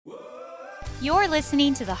You're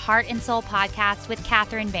listening to the Heart and Soul Podcast with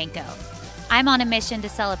Katherine Banco. I'm on a mission to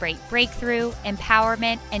celebrate breakthrough,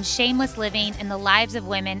 empowerment, and shameless living in the lives of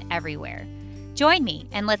women everywhere. Join me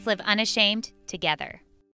and let's live unashamed together.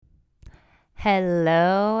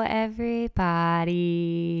 Hello, everybody.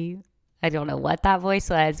 I don't know what that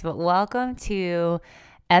voice was, but welcome to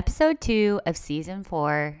episode 2 of season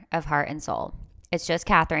 4 of Heart and Soul. It's just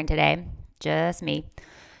Katherine today, just me.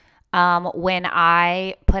 When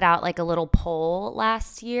I put out like a little poll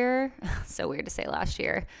last year, so weird to say last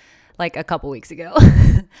year, like a couple weeks ago,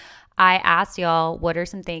 I asked y'all, what are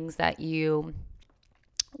some things that you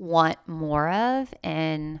want more of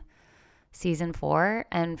in season 4?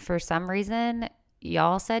 And for some reason,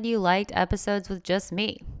 y'all said you liked episodes with just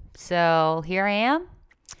me. So here I am,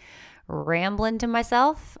 rambling to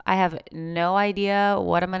myself. I have no idea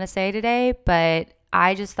what I'm going to say today, but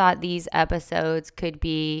I just thought these episodes could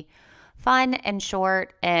be fun and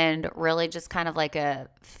short and really just kind of like a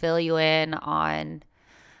fill you in on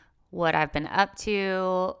what I've been up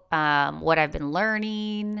to, what I've been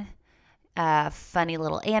learning, funny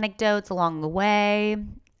little anecdotes along the way.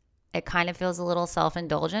 It kind of feels a little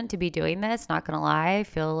self-indulgent to be doing this, not going to lie. I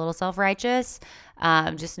feel a little self-righteous.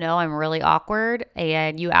 Just know I'm really awkward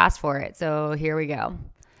and you asked for it. So here we go.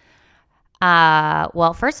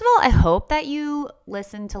 Well, first of all, I hope that you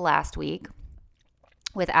listened to last week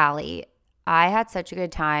with Allie. I had such a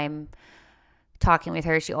good time talking with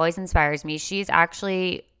her. She always inspires me. She's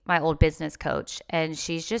actually my old business coach, and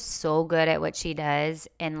she's just so good at what she does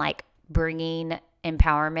and like bringing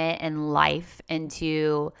empowerment and life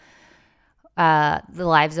into the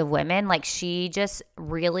lives of women. Like she just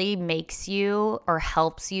really makes you or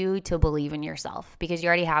helps you to believe in yourself because you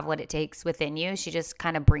already have what it takes within you. She just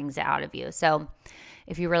kind of brings it out of you. So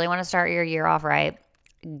if you really want to start your year off right,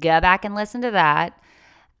 go back and listen to that.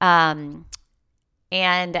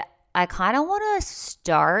 And I kind of want to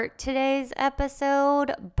start today's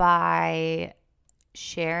episode by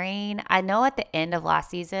sharing. I know at the end of last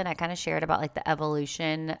season, I kind of shared about like the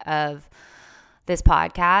evolution of this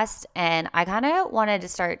podcast. And I kind of wanted to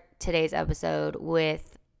start today's episode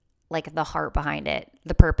with like the heart behind it,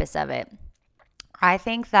 the purpose of it. I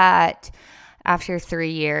think that after 3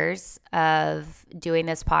 years of doing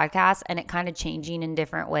this podcast and it kind of changing in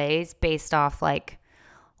different ways based off like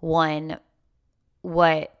one,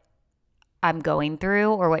 what I'm going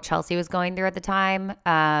through or what Chelsea was going through at the time,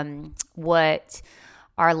 what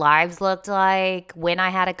our lives looked like when I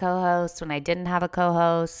had a co-host, when I didn't have a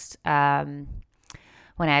co-host, when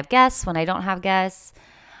I have guests, when I don't have guests.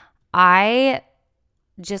 I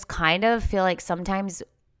just kind of feel like sometimes,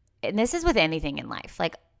 and this is with anything in life,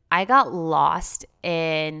 like I got lost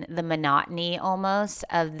in the monotony almost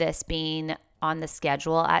of this being on the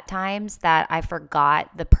schedule at times that I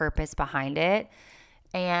forgot the purpose behind it.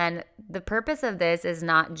 And the purpose of this is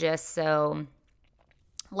not just so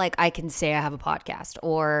like I can say I have a podcast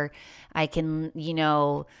or I can,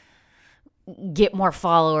 get more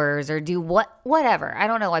followers or do whatever. I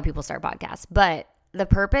don't know why people start podcasts, but the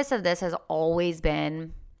purpose of this has always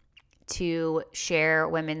been to share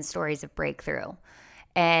women's stories of breakthrough.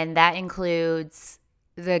 And that includes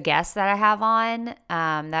the guests that I have on.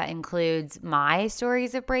 That includes my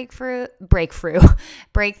stories of breakthrough.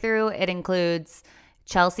 It includes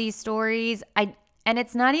Chelsea's stories. And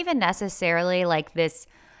it's not even necessarily like this.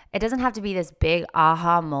 It doesn't have to be this big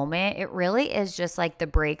aha moment. It really is just like the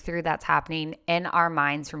breakthrough that's happening in our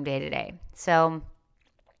minds from day to day. So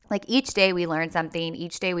like each day we learn something,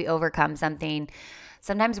 each day we overcome something.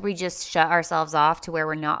 Sometimes we just shut ourselves off to where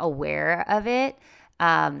we're not aware of it.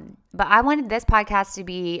 But I wanted this podcast to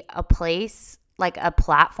be a place, like a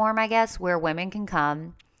platform, I guess, where women can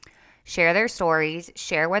come, share their stories,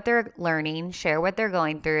 share what they're learning, share what they're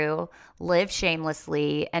going through, live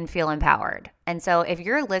shamelessly, and feel empowered. And so if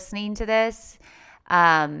you're listening to this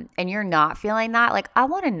and you're not feeling that, like I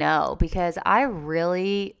want to know because I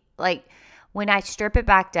really like when I strip it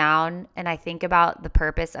back down and I think about the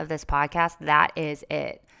purpose of this podcast, that is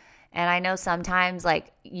it. And I know sometimes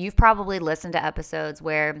like you've probably listened to episodes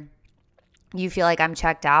where you feel like I'm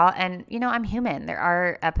checked out and, I'm human. There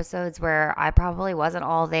are episodes where I probably wasn't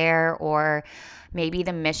all there or maybe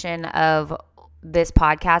the mission of this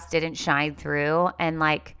podcast didn't shine through and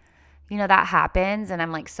like, that happens. And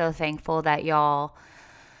I'm like so thankful that y'all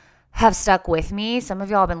have stuck with me. Some of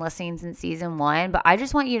y'all have been listening since season 1, but I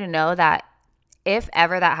just want you to know that if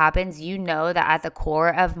ever that happens, that at the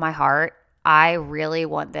core of my heart, I really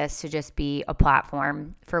want this to just be a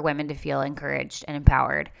platform for women to feel encouraged and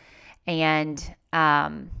empowered. And I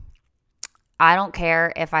don't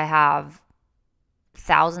care if I have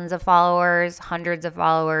thousands of followers, hundreds of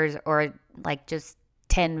followers, or like just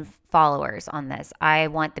 10 followers on this. I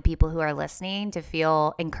want the people who are listening to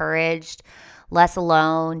feel encouraged, less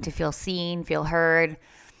alone, to feel seen, feel heard,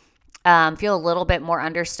 feel a little bit more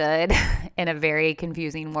understood in a very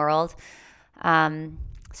confusing world.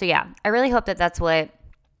 So yeah, I really hope that that's what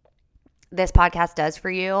this podcast does for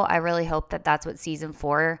you. I really hope that that's what season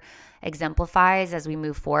 4 exemplifies as we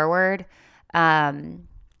move forward. I'm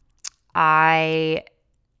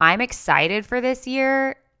excited for this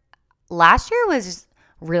year. Last year was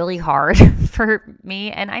really hard for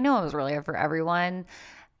me, and I know it was really hard for everyone.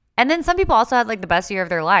 And then some people also had like the best year of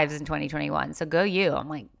their lives in 2021. So go you. I'm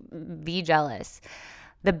like, be jealous.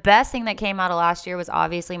 The best thing that came out of last year was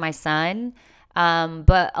obviously my son.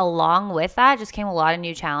 But along with that just came a lot of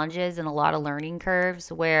new challenges and a lot of learning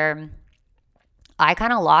curves where I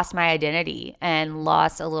kind of lost my identity and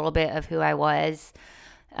lost a little bit of who I was.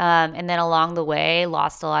 And then along the way,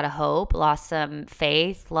 lost a lot of hope, lost some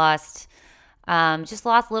faith, just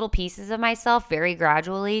lost little pieces of myself very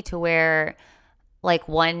gradually to where like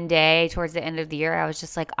one day towards the end of the year, I was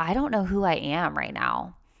just like, I don't know who I am right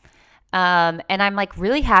now. And I'm like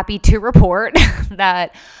really happy to report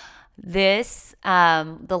that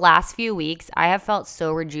the last few weeks, I have felt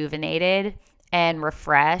so rejuvenated and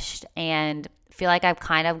refreshed and feel like I've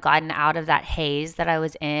kind of gotten out of that haze that I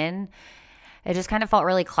was in. It just kind of felt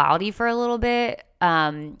really cloudy for a little bit.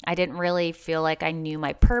 I didn't really feel like I knew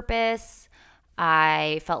my purpose.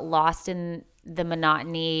 I felt lost in the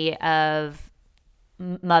monotony of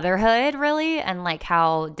motherhood, really, and like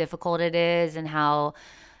how difficult it is and how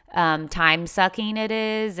time sucking it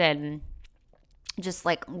is and just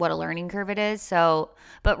like what a learning curve it is. So,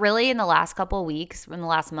 but really in the last couple of weeks, in the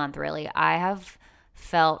last month, really, I have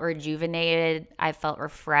felt rejuvenated. I felt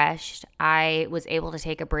refreshed. I was able to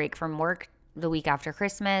take a break from work the week after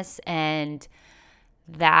Christmas, and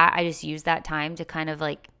that I just used that time to kind of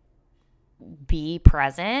like be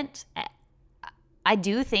present. I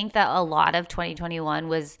do think that a lot of 2021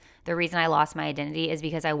 was the reason I lost my identity is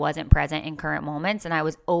because I wasn't present in current moments and I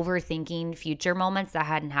was overthinking future moments that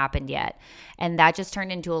hadn't happened yet. And that just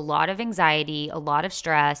turned into a lot of anxiety, a lot of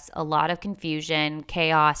stress, a lot of confusion,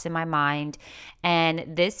 chaos in my mind.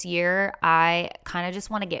 And this year, I kind of just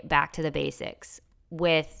want to get back to the basics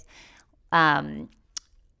with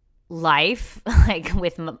life, like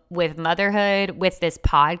with motherhood, with this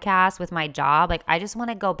podcast, with my job. Like I just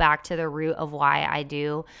want to go back to the root of why I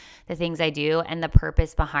do the things I do and the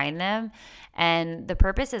purpose behind them. And the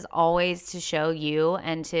purpose is always to show you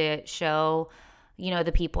and to show,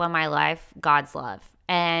 the people in my life God's love.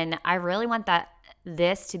 And I really want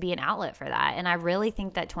this to be an outlet for that. And I really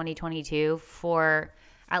think that 2022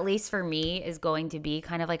 at least for me, is going to be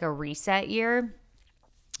kind of like a reset year.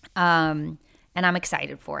 And I'm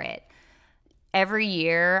excited for it. Every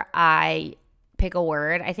year I pick a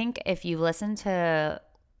word. I think if you listen to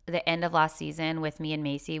the end of last season with me and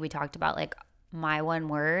Macy, we talked about like my one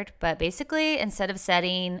word. But basically, instead of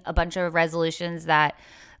setting a bunch of resolutions that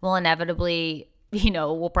will inevitably,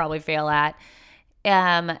 we'll probably fail at,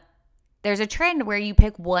 there's a trend where you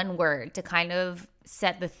pick one word to kind of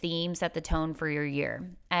set the theme, set the tone for your year.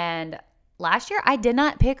 And last year I did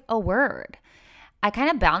not pick a word. I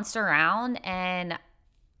kind of bounced around, and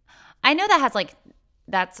I know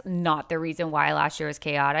that's not the reason why last year was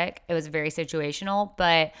chaotic. It was very situational,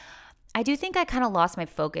 but I do think I kind of lost my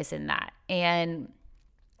focus in that. And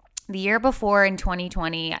the year before in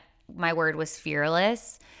 2020, my word was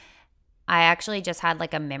fearless. I actually just had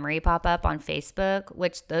like a memory pop up on Facebook,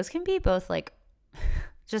 which those can be both like,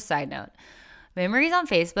 just side note, memories on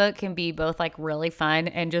Facebook can be both like really fun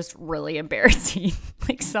and just really embarrassing.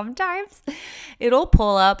 Like sometimes it'll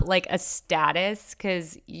pull up like a status,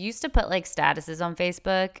 because you used to put like statuses on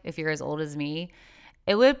Facebook if you're as old as me.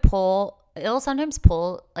 It'll sometimes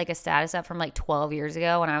pull like a status up from like 12 years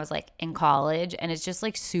ago when I was like in college, and it's just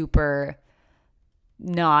like super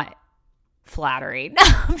not flattering.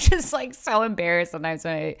 I'm just like so embarrassed sometimes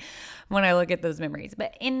when I look at those memories.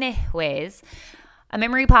 But anyways, a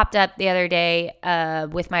memory popped up the other day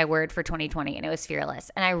with my word for 2020, and it was fearless.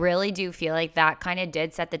 And I really do feel like that kind of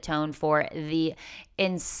did set the tone for the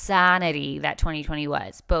insanity that 2020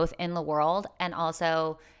 was, both in the world and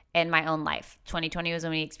also in my own life. 2020 was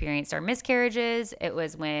when we experienced our miscarriages. It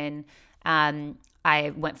was when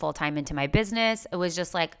I went full-time into my business. It was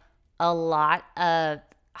just like a lot of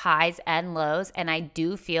highs and lows. And I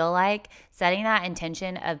do feel like setting that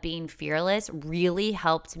intention of being fearless really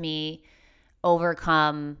helped me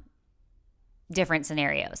overcome different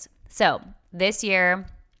scenarios. So this year,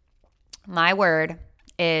 my word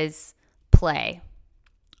is play,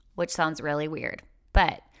 which sounds really weird.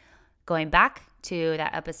 But going back to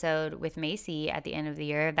that episode with Macy at the end of the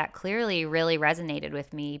year, that clearly really resonated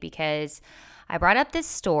with me because I brought up this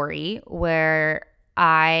story where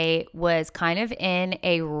I was kind of in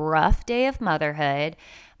a rough day of motherhood.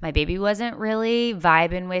 My baby wasn't really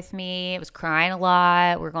vibing with me. It was crying a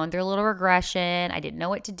lot. We're going through a little regression. I didn't know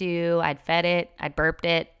what to do. I'd fed it. I'd burped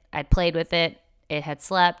it. I'd played with it. It had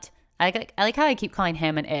slept. I like how I keep calling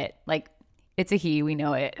him an it. Like, it's a he. We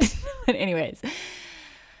know it. But anyways.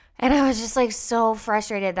 And I was just like so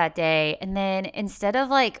frustrated that day. And then instead of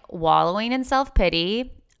like wallowing in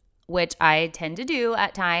self-pity, which I tend to do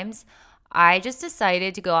at times, I just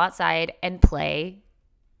decided to go outside and play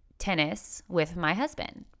tennis with my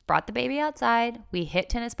husband. Brought the baby outside. We hit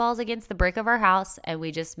tennis balls against the brick of our house and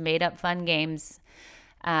we just made up fun games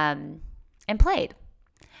and played.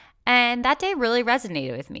 And that day really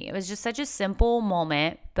resonated with me. It was just such a simple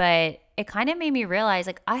moment, but it kind of made me realize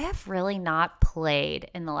like I have really not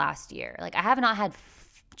played in the last year. Like I have not had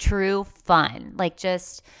true fun. Like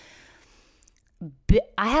just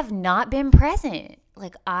I have not been present.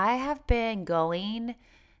 Like I have been going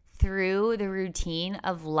through the routine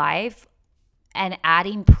of life and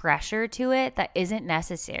adding pressure to it that isn't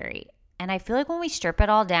necessary. And I feel like when we strip it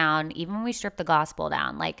all down, even when we strip the gospel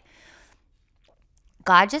down, like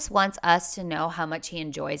God just wants us to know how much he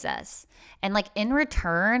enjoys us. And like in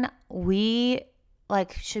return, we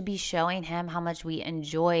like should be showing him how much we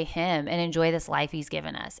enjoy him and enjoy this life he's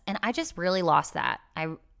given us. And I just really lost that.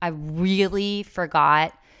 I really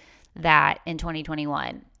forgot that in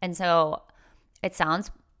 2021. And so it sounds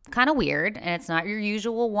kind of weird and it's not your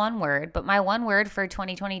usual one word, but my one word for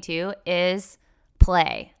 2022 is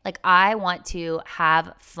play. Like I want to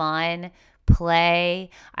have fun, play.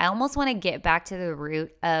 I almost want to get back to the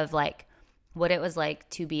root of like what it was like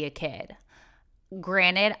to be a kid.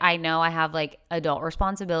 Granted, I know I have like adult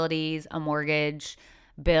responsibilities, a mortgage,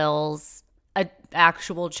 bills, an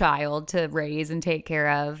actual child to raise and take care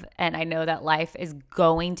of. And I know that life is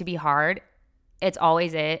going to be hard. It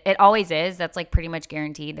always is. That's like pretty much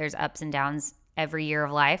guaranteed. There's ups and downs every year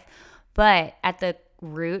of life. But at the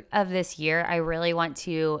root of this year, I really want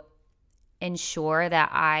to ensure that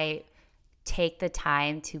I take the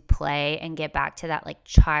time to play and get back to that like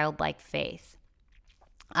childlike faith.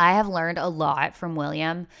 I have learned a lot from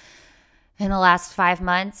William in the last 5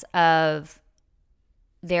 months of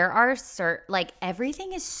there are like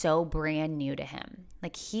everything is so brand new to him.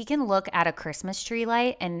 Like he can look at a Christmas tree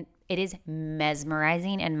light and it is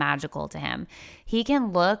mesmerizing and magical to him. He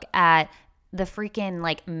can look at the freaking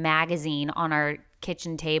like magazine on our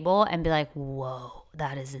kitchen table and be like, whoa,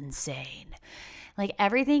 that is insane. Like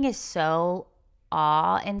everything is so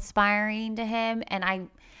awe-inspiring to him. And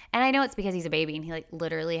I know it's because he's a baby and he like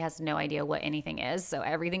literally has no idea what anything is. So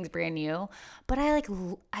everything's brand new. But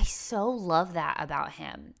I so love that about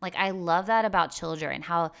him. Like I love that about children,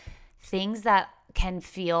 how things that can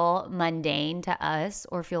feel mundane to us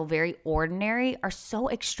or feel very ordinary are so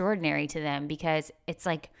extraordinary to them because it's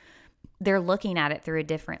like they're looking at it through a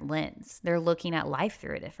different lens. They're looking at life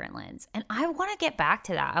through a different lens. And I want to get back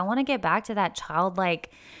to that. I want to get back to that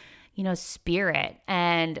childlike, spirit.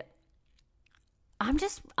 And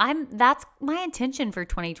that's my intention for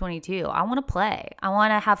 2022. I want to play. I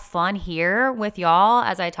want to have fun here with y'all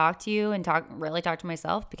as I talk to you and really talk to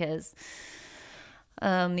myself because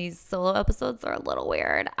these solo episodes are a little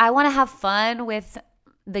weird. I want to have fun with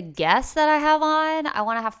the guests that I have on. I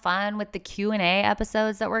want to have fun with the Q&A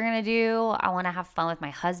episodes that we're going to do. I want to have fun with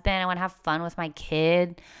my husband. I want to have fun with my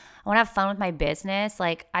kid. I want to have fun with my business.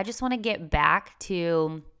 Like, I just want to get back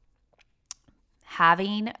to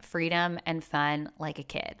having freedom and fun like a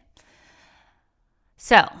kid.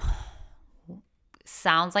 So,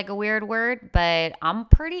 sounds like a weird word, but I'm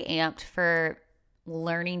pretty amped for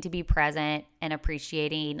learning to be present and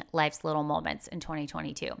appreciating life's little moments in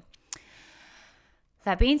 2022.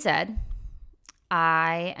 That being said,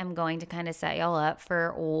 I am going to kind of set y'all up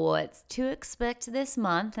for what to expect this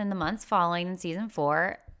month and the months following in season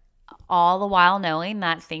 4, all the while knowing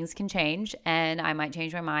that things can change and I might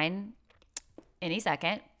change my mind any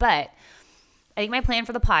second. But I think my plan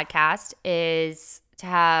for the podcast is to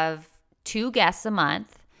have 2 guests a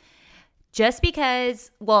month just because,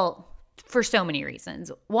 well, for so many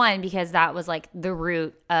reasons. One, because that was like the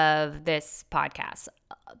root of this podcast.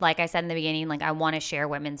 Like I said in the beginning, like I want to share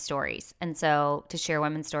women's stories. And so to share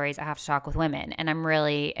women's stories, I have to talk with women. And I'm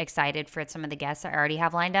really excited for some of the guests I already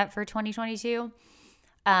have lined up for 2022.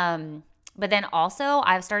 But then also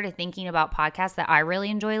I've started thinking about podcasts that I really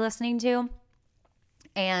enjoy listening to.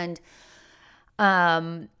 And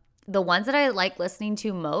the ones that I like listening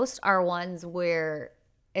to most are ones where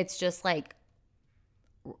it's just like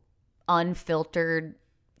unfiltered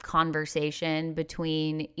conversation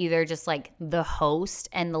between either just like the host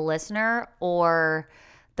and the listener, or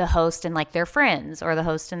the host and like their friends, or the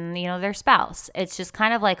host and, you know, their spouse. It's just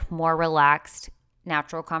kind of like more relaxed,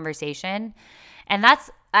 natural conversation. And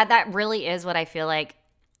that really is what I feel like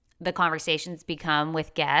the conversations become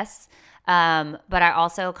with guests. But I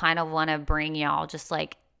also kind of want to bring y'all just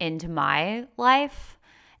like into my life.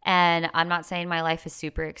 And I'm not saying my life is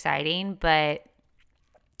super exciting, but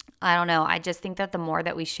I don't know. I just think that the more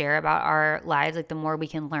that we share about our lives, like the more we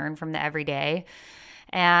can learn from the everyday.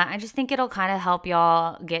 And I just think it'll kind of help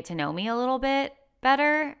y'all get to know me a little bit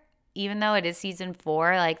better. Even though it is season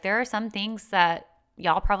 4, like there are some things that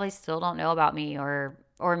y'all probably still don't know about me, or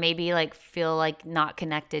maybe like feel like not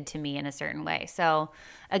connected to me in a certain way. So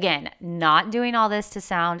again, not doing all this to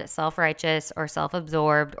sound self-righteous or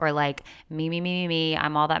self-absorbed or like me,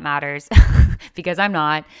 I'm all that matters because I'm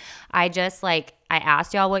not. I just like, I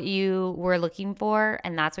asked y'all what you were looking for,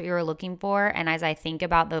 and that's what you were looking for. And as I think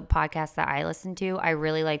about the podcast that I listen to, I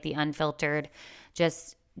really like the unfiltered,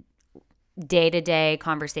 just day-to-day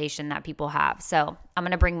conversation that people have. So I'm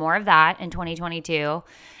going to bring more of that in 2022.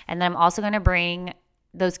 And then I'm also going to bring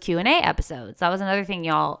those Q&A episodes. That was another thing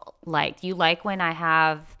y'all liked. You like when I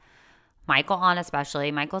have Michael on,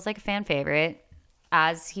 especially. Michael's like a fan favorite,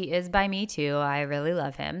 as he is by me too. I really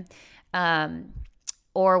love him.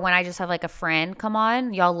 Or when I just have like a friend come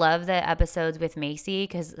on. Y'all love the episodes with Macy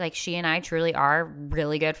because like she and I truly are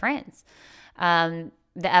really good friends.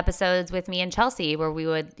 The episodes with me and Chelsea where we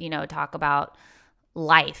would, you know, talk about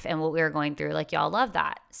life and what we were going through. Like y'all love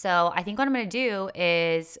that. So I think what I'm going to do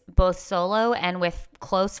is both solo and with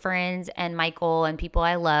close friends and Michael and people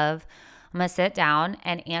I love, I'm going to sit down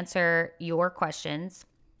and answer your questions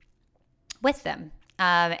with them.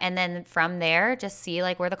 And then from there, just see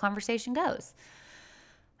like where the conversation goes.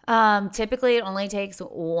 Typically it only takes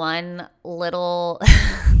one little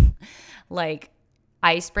like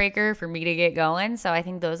icebreaker for me to get going. So I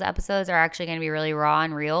think those episodes are actually going to be really raw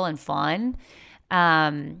and real and fun.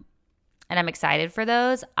 And I'm excited for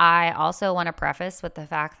those. I also want to preface with the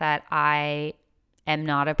fact that I am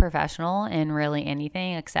not a professional in really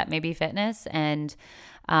anything except maybe fitness. And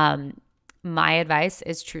my advice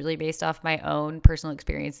is truly based off my own personal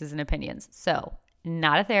experiences and opinions. So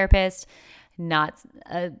not a therapist, not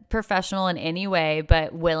a professional in any way,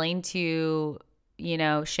 but willing to, you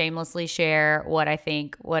know, shamelessly share what I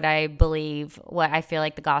think, what I believe, what I feel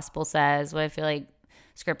like the gospel says, what I feel like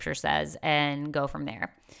scripture says, and go from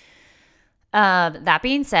there. That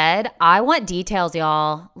being said, I want details,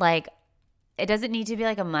 y'all. Like, it doesn't need to be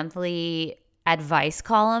like a monthly advice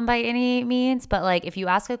column by any means, but like if you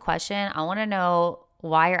ask a question, I want to know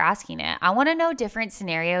why you're asking it. I want to know different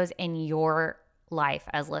scenarios in your life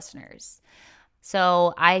as listeners.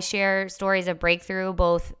 So I share stories of breakthrough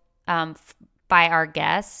both by our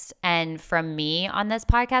guests and from me on this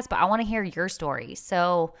podcast, but I want to hear your story.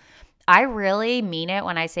 So I really mean it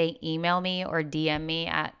when I say email me or DM me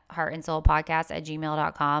at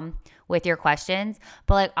heartandsoulpodcast@gmail.com with your questions.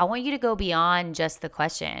 But like, I want you to go beyond just the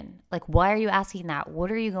question. Like, why are you asking that?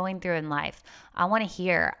 What are you going through in life? I want to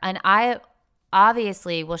hear. And I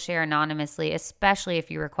obviously will share anonymously, especially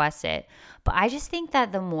if you request it. But I just think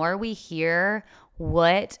that the more we hear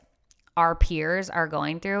what our peers are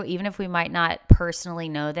going through, even if we might not personally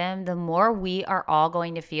know them, the more we are all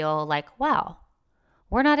going to feel like, wow,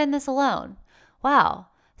 we're not in this alone. Wow,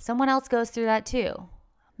 someone else goes through that too.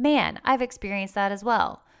 Man, I've experienced that as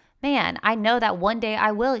well. Man, I know that one day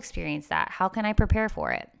I will experience that. How can I prepare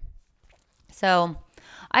for it? So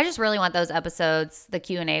I just really want those episodes, the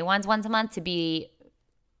Q&A ones once a month, to be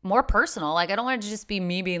more personal. Like, I don't want it to just be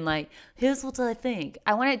me being like, here's what I think.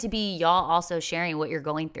 I want it to be y'all also sharing what you're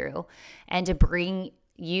going through and to bring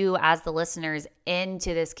you as the listeners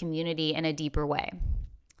into this community in a deeper way.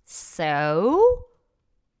 So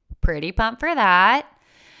pretty pumped for that.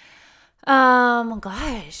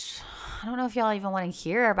 Gosh, I don't know if y'all even want to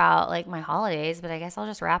hear about like my holidays, but I guess I'll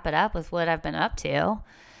just wrap it up with what I've been up to.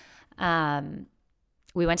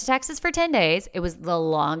 We went to Texas for 10 days. It was the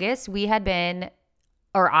longest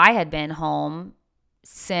I had been home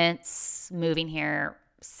since moving here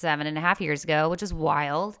 7.5 years ago, which is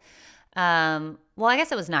wild. Well, I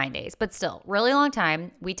guess it was 9 days, but still, really long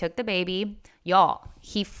time. We took the baby. Y'all,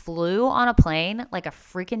 he flew on a plane like a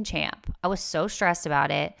freaking champ. I was so stressed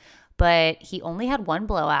about it, but he only had one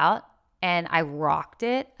blowout, and I rocked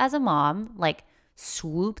it as a mom, like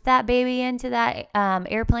swooped that baby into that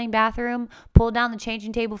airplane bathroom, pulled down the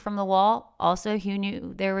changing table from the wall. Also, who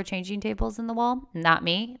knew there were changing tables in the wall? Not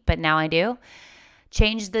me, but now I do.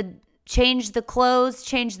 Changed the clothes,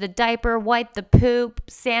 changed the diaper, wiped the poop,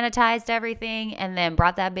 sanitized everything, and then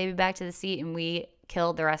brought that baby back to the seat, and we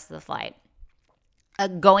killed the rest of the flight.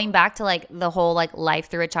 Going back to like the whole like life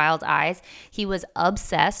through a child's eyes, he was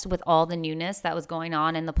obsessed with all the newness that was going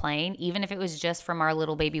on in the plane, even if it was just from our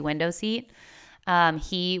little baby window seat.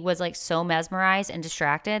 He was like so mesmerized and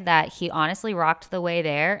distracted that he honestly rocked the way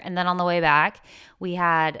there. And then on the way back, we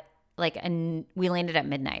had we landed at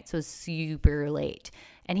midnight, so it was super late,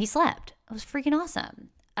 and he slept. It was freaking awesome.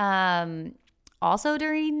 Also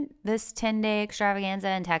during this 10-day extravaganza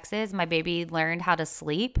in Texas, my baby learned how to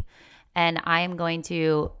sleep, and I am going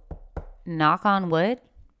to knock on wood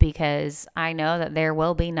because I know that there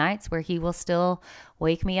will be nights where he will still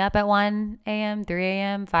wake me up at 1 a.m., 3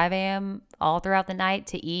 a.m., 5 a.m., all throughout the night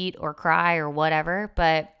to eat or cry or whatever.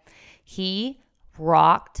 But he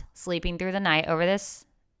rocked sleeping through the night over this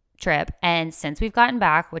trip. And since we've gotten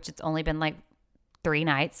back, which it's only been like 4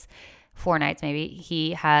 nights maybe,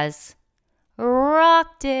 he has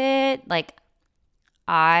rocked it. Like,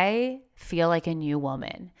 I feel like a new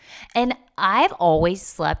woman. And I've always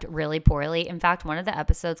slept really poorly. In fact, one of the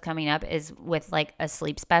episodes coming up is with like a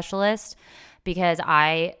sleep specialist because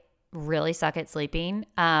I really suck at sleeping.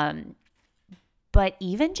 But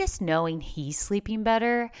even just knowing he's sleeping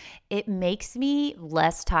better, it makes me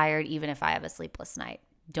less tired even if I have a sleepless night.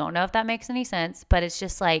 Don't know if that makes any sense, but it's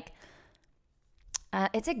just like,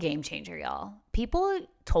 it's a game changer, y'all. People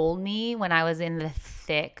told me when I was in the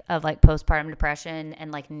thick of like postpartum depression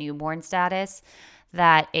and like newborn status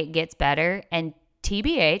that it gets better. And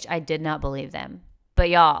TBH, I did not believe them. But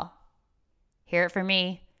y'all, hear it from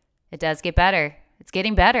me. It does get better. It's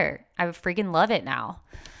getting better. I freaking love it now.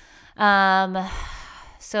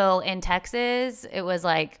 So in Texas, it was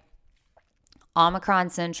like Omicron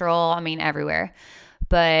Central. I mean, everywhere.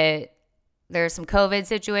 But there's some COVID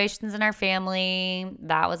situations in our family.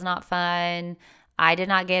 That was not fun. I did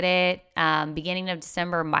not get it. Beginning of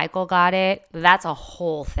December, Michael got it. That's a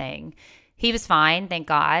whole thing. He was fine, thank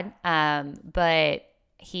God. But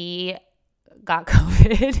he got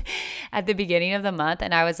COVID at the beginning of the month.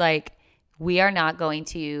 And I was like, we are not going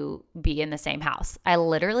to be in the same house. I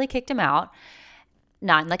literally kicked him out.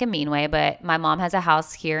 Not in like a mean way, but my mom has a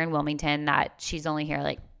house here in Wilmington that she's only here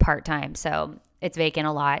like part-time. So it's vacant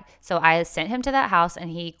a lot. So I sent him to that house and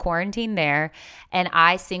he quarantined there. And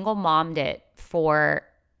I single mommed it for,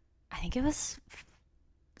 I think it was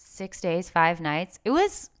 6 days, 5 nights. It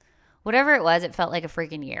was whatever it was. It felt like a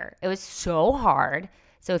freaking year. It was so hard.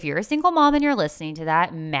 So if you're a single mom and you're listening to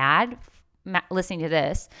that, listening to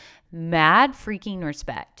this, mad freaking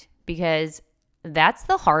respect, because that's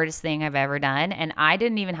the hardest thing I've ever done. And I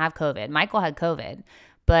didn't even have COVID. Michael had COVID,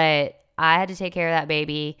 but I had to take care of that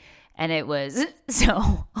baby. And it was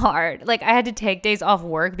so hard. Like, I had to take days off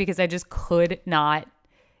work because I just could not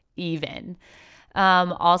even.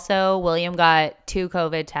 Also, William got 2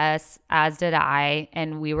 COVID tests, as did I.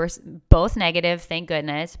 And we were both negative, thank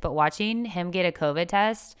goodness. But watching him get a COVID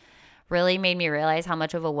test really made me realize how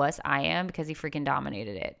much of a wuss I am because he freaking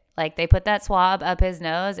dominated it. Like, they put that swab up his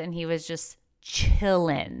nose and he was just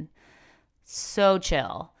chilling. So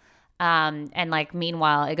chill. And like,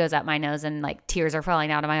 meanwhile, it goes up my nose and like tears are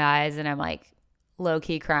falling out of my eyes and I'm like low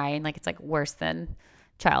key crying. Like, it's like worse than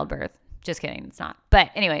childbirth. Just kidding. It's not. But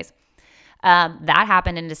anyways, that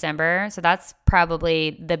happened in December. So that's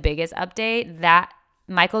probably the biggest update. That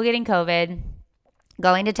Michael getting COVID,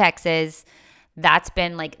 going to Texas, that's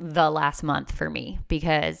been like the last month for me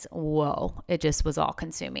because whoa, it just was all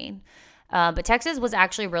consuming. But Texas was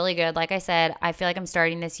actually really good. Like I said, I feel like I'm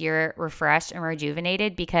starting this year refreshed and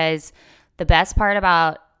rejuvenated because the best part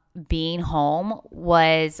about being home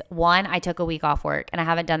was, one, I took a week off work and I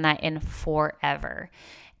haven't done that in forever.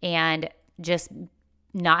 And just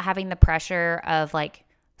not having the pressure of like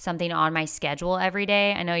something on my schedule every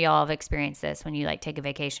day. I know y'all have experienced this when you like take a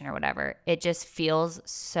vacation or whatever. It just feels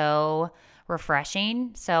so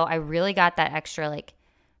refreshing. So I really got that extra like,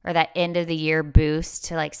 or that end of the year boost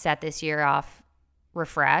to like set this year off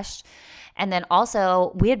refreshed. And then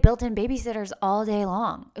also we had built in babysitters all day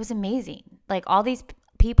long. It was amazing. Like, all these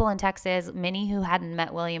people in Texas, many who hadn't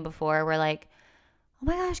met William before, were like, oh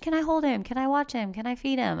my gosh, can I hold him? Can I watch him? Can I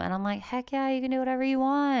feed him? And I'm like, heck yeah, you can do whatever you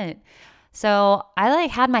want. So I like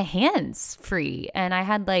had my hands free and I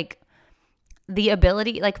had like the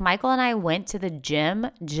ability, like Michael and I went to the gym,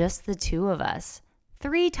 just the 2 of us.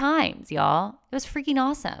 3 times, y'all. It was freaking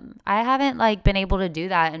awesome. I haven't like been able to do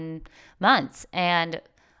that in months. And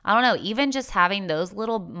I don't know, even just having those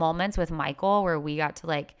little moments with Michael where we got to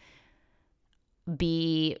like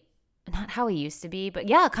be not how we used to be, but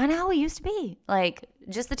yeah, kind of how we used to be. Like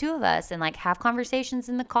just the 2 of us and like have conversations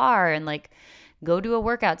in the car and like go do a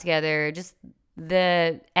workout together. Just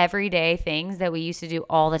the everyday things that we used to do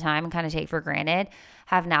all the time and kind of take for granted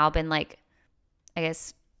have now been like I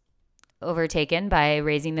guess, overtaken by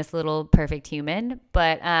raising this little perfect human.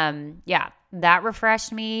 But yeah, that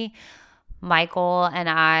refreshed me. Michael and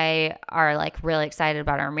I are like really excited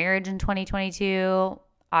about our marriage in 2022.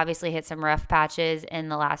 Obviously hit some rough patches in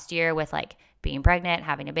the last year with like being pregnant,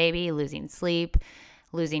 having a baby, losing sleep,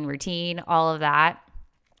 losing routine, all of that.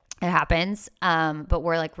 It happens. But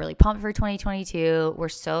we're like really pumped for 2022. We're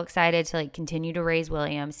so excited to like continue to raise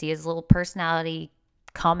William, see his little personality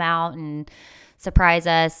come out and surprise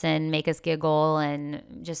us and make us giggle and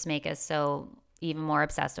just make us so even more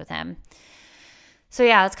obsessed with him. So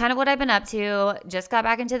yeah, that's kind of what I've been up to. Just got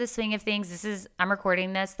back into the swing of things. I'm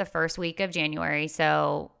recording this the first week of January.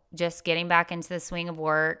 So just getting back into the swing of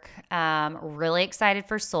work. Really excited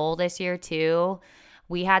for Soul this year too.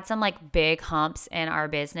 We had some like big humps in our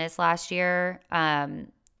business last year.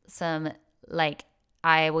 Some like,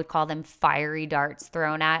 I would call them fiery darts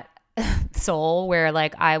thrown at Soul, where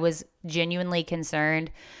like I was genuinely concerned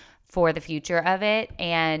for the future of it.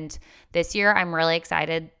 And this year I'm really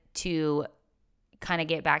excited to kind of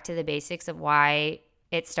get back to the basics of why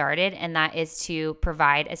it started, and that is to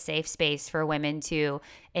provide a safe space for women to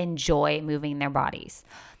enjoy moving their bodies.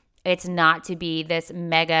 It's not to be this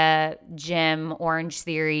mega gym, Orange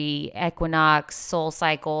Theory, Equinox, Soul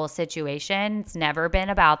Cycle situation. It's never been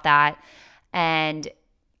about that. And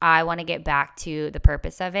I want to get back to the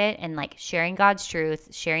purpose of it and like sharing God's truth,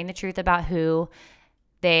 sharing the truth about who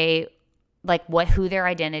their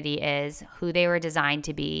identity is, who they were designed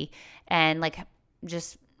to be, and like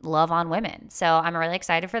just love on women. So I'm really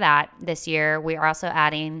excited for that this year. We are also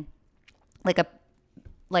adding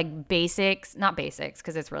basics, not basics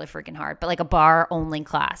because it's really freaking hard, but like a bar only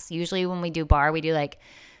class. Usually when we do bar, we do like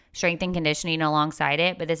strength and conditioning alongside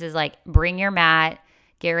it. But this is like bring your mat,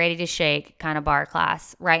 get ready to shake kind of bar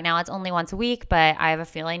class. Right now it's only once a week, but I have a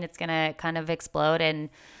feeling it's going to kind of explode and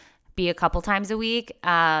be a couple times a week.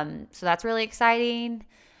 So that's really exciting.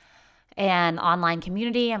 And online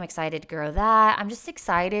community, I'm excited to grow that. I'm just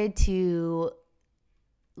excited to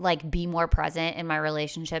like be more present in my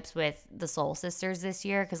relationships with the Soul Sisters this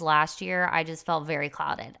year, because last year I just felt very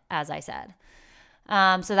clouded, as I said.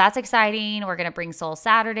 So that's exciting. We're going to bring Soul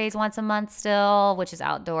Saturdays once a month still, which is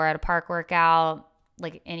outdoor at a park workout.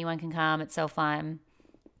 Like anyone can come. It's so fun.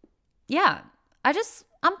 Yeah,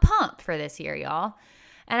 I'm pumped for this year, y'all.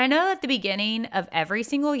 And I know at the beginning of every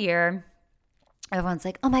single year, everyone's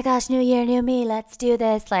like, oh my gosh, new year, new me, let's do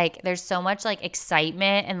this. Like there's so much like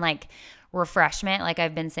excitement and like refreshment, like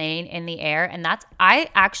I've been saying, in the air. And I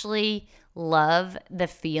actually love the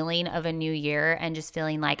feeling of a new year and just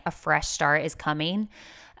feeling like a fresh start is coming.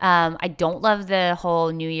 I don't love the whole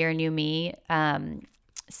new year, new me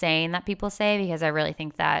saying that people say, because I really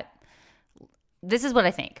think that this is what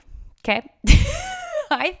I think. Okay.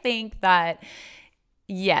 I think that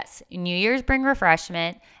yes, New Year's bring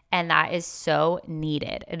refreshment, and that is so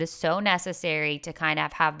needed. It is so necessary to kind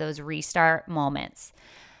of have those restart moments.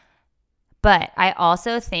 But I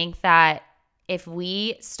also think that if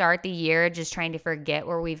we start the year just trying to forget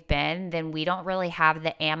where we've been, then we don't really have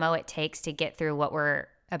the ammo it takes to get through what we're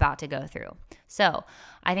about to go through. So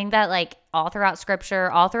I think that like all throughout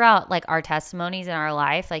scripture, all throughout like our testimonies in our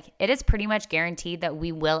life, like it is pretty much guaranteed that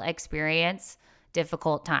we will experience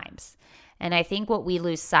difficult times. And I think what we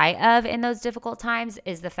lose sight of in those difficult times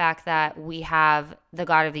is the fact that we have the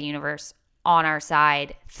God of the universe on our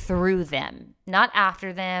side through them, not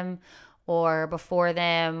after them or before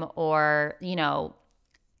them, or, you know,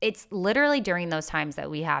 it's literally during those times that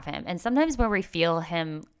we have him. And sometimes where we feel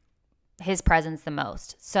his presence the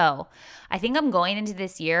most. So I think I'm going into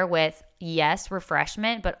this year with, yes,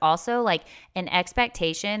 refreshment, but also like an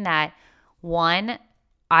expectation that, one,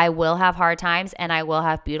 I will have hard times and I will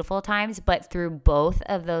have beautiful times, but through both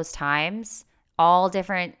of those times, all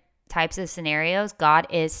different types of scenarios, God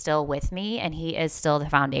is still with me and he is still the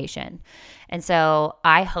foundation. And so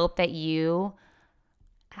I hope that you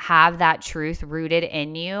have that truth rooted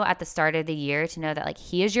in you at the start of the year, to know that like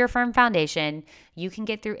he is your firm foundation. You can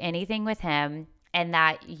get through anything with him, and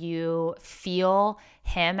that you feel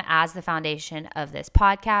him as the foundation of this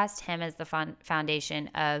podcast, him as the foundation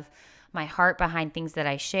of my heart behind things that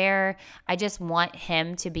I share. I just want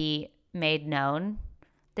him to be made known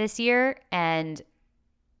this year. And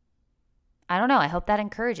I don't know, I hope that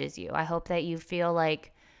encourages you. I hope that you feel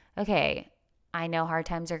like, okay, I know hard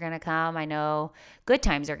times are going to come. I know good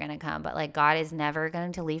times are going to come, but like God is never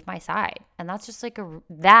going to leave my side. And that's just like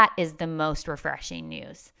that is the most refreshing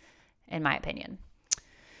news, in my opinion.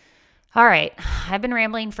 All right. I've been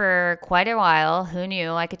rambling for quite a while. Who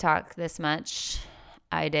knew I could talk this much?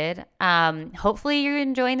 I did. Hopefully you're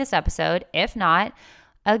enjoying this episode. If not,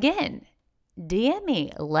 again, DM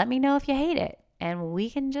me. Let me know if you hate it. and we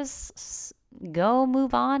can just go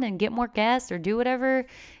move on and get more guests or do whatever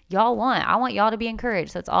y'all want. I want y'all to be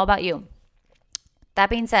encouraged. So it's all about you. That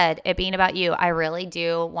being said, it being about you, I really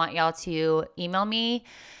do want y'all to email me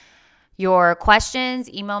your questions,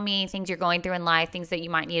 email me things you're going through in life, things that you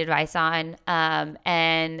might need advice on.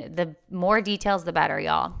 And the more details, the better,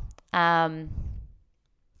 y'all.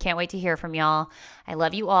 Can't wait to hear from y'all. I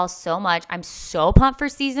love you all so much. I'm so pumped for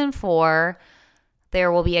season 4.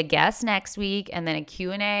 There will be a guest next week and then a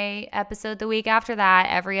Q&A episode the week after that.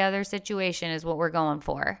 Every other situation is what we're going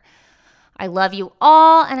for. I love you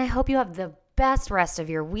all, and I hope you have the best rest of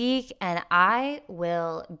your week, and I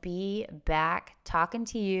will be back talking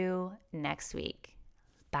to you next week.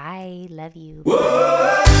 Bye. Love you.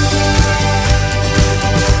 Bye.